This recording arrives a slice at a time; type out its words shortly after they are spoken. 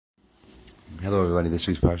Hello everybody, this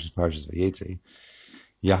week's Parshas is VaYeitzei.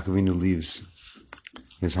 Yaakov Avinu leaves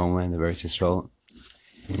his homeland, the Eretz Yisrael,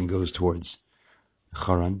 and goes towards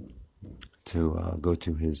Haran to go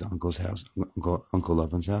to his uncle's house, Uncle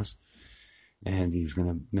Lavan's house, and he's going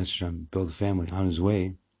to message him, build a family. On his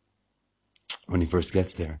way, when he first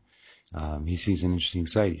gets there, he sees an interesting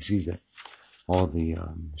sight. He sees that all the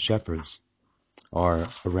shepherds are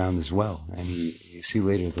around as well, and you see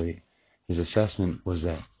later his assessment was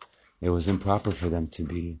that it was improper for them to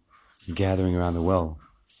be gathering around the well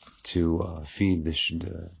to feed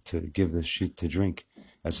to give the sheep to drink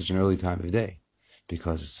at such an early time of day,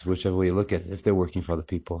 because whichever way you look at it, if they're working for other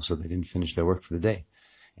people, so they didn't finish their work for the day,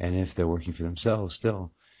 and if they're working for themselves,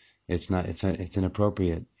 still, it's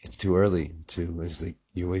inappropriate. It's too early it's like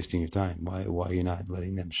you're wasting your time. Why are you not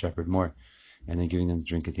letting them shepherd more, and then giving them to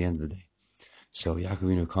drink at the end of the day? So Yaakov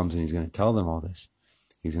Avinu comes and he's going to tell them all this.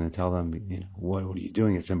 He's going to tell them, what are you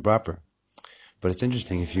doing? It's improper. But it's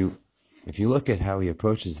interesting, if you look at how he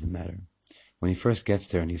approaches the matter, when he first gets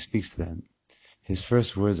there and he speaks to them, his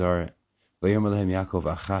first words are, Vayomer lehem Yaakov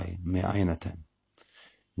achai me'ayin atem.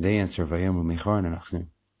 They answer, Vayomer mechoran anachnu.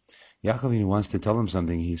 Yaakov Avinu wants to tell them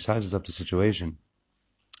something. He sizes up the situation,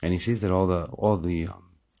 and he sees that all the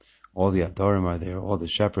Adorim are there, all the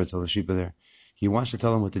shepherds, all the sheep are there. He wants to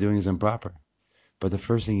tell them what they're doing is improper. But the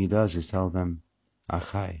first thing he does is tell them,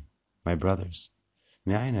 Achai, my brothers,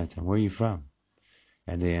 me'ayin atem, where are you from?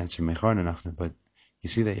 And they answer, Mechor anachnu. But you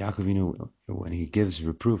see that Yaakov Avinu, when he gives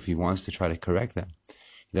reproof, he wants to try to correct them.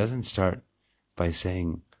 He doesn't start by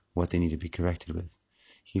saying what they need to be corrected with.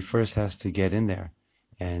 He first has to get in there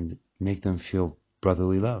and make them feel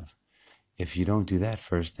brotherly love. If you don't do that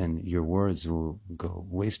first, then your words will go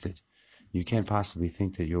wasted. You can't possibly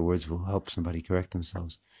think that your words will help somebody correct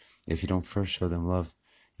themselves if you don't first show them love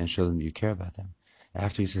and show them you care about them.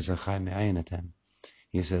 After he says, Achai me'ayin atem,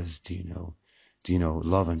 he says, do you know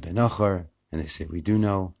Lavan ben Achor? And they say, we do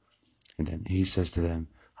know. And then he says to them,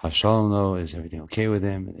 Hashalom lo, is everything okay with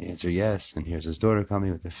him? And they answer, yes. And here's his daughter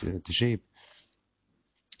coming with the sheep.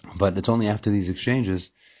 But it's only after these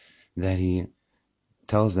exchanges that he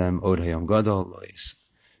tells them, Od hayom gadol,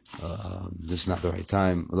 lois. This is not the right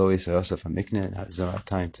time. Lois ayosef hamikne. This is the right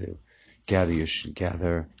time to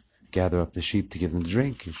gather up the sheep to give them to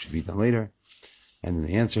drink. It should be done later. And then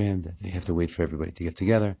they answer him that they have to wait for everybody to get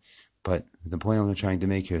together. But the point I'm trying to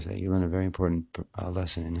make here is that you learn a very important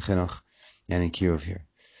lesson in Chinuch and in Kiruv here.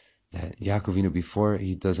 That Yaakov Avinu, before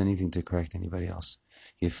he does anything to correct anybody else,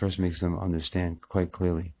 he first makes them understand quite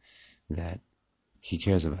clearly that he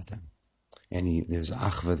cares about them. And there's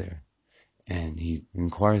achva there. And he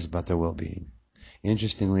inquires about their well-being.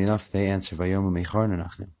 Interestingly enough, they answer, Vayomer mechor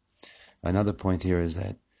anachnu. Another point here is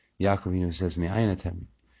that Yaakov Avinu says, me'ayin atem.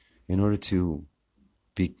 In order to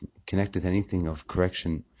be connected to anything of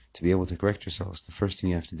correction, to be able to correct yourselves, the first thing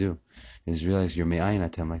you have to do is realize you're me'ayin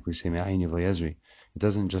atem, like we say, me'ayin VaYeitzei. It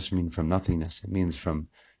doesn't just mean from nothingness, it means from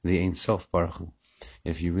the Ein Sof Baruch Hu.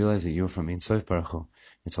 If you realize that you're from Ein Sof Baruch Hu,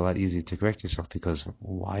 it's a lot easier to correct yourself, because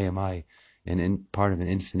why am I, part of an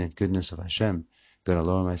infinite goodness of Hashem, going to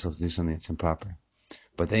lower myself to do something that's improper?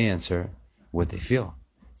 But they answer what they feel.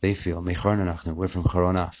 They feel, Mechor anachnu, we're from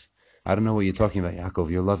Choronaf. I don't know what you're talking about, Yaakov,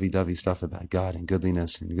 your lovey-dovey stuff about God and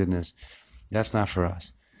goodliness and goodness. That's not for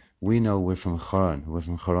us. We know we're from Choron, we're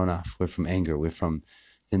from Choronaf, we're from anger, we're from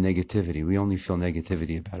the negativity. We only feel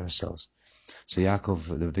negativity about ourselves. So Yaakov,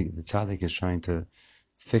 the tzaddik, is trying to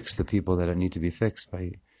fix the people that need to be fixed.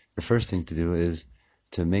 The first thing to do is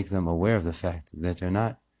to make them aware of the fact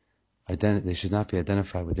that they should not be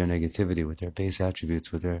identified with their negativity, with their base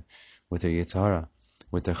attributes, with their Yetzer Hara,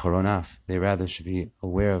 with their Choronaf. They rather should be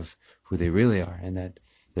aware of who they really are, and that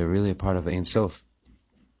they're really a part of Ein Sof.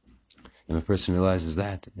 And if a person realizes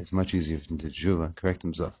that, it's much easier for him to tshuva and correct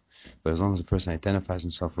himself. But as long as a person identifies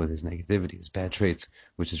himself with his negativity, his bad traits,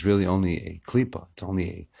 which is really only a klipa, it's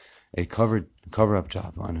only a cover-up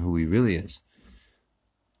job on who he really is,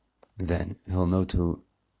 then he'll know to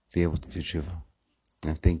be able to do tshuva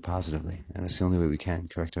and think positively. And that's the only way we can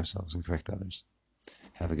correct ourselves and correct others.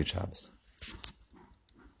 Have a good Shabbos.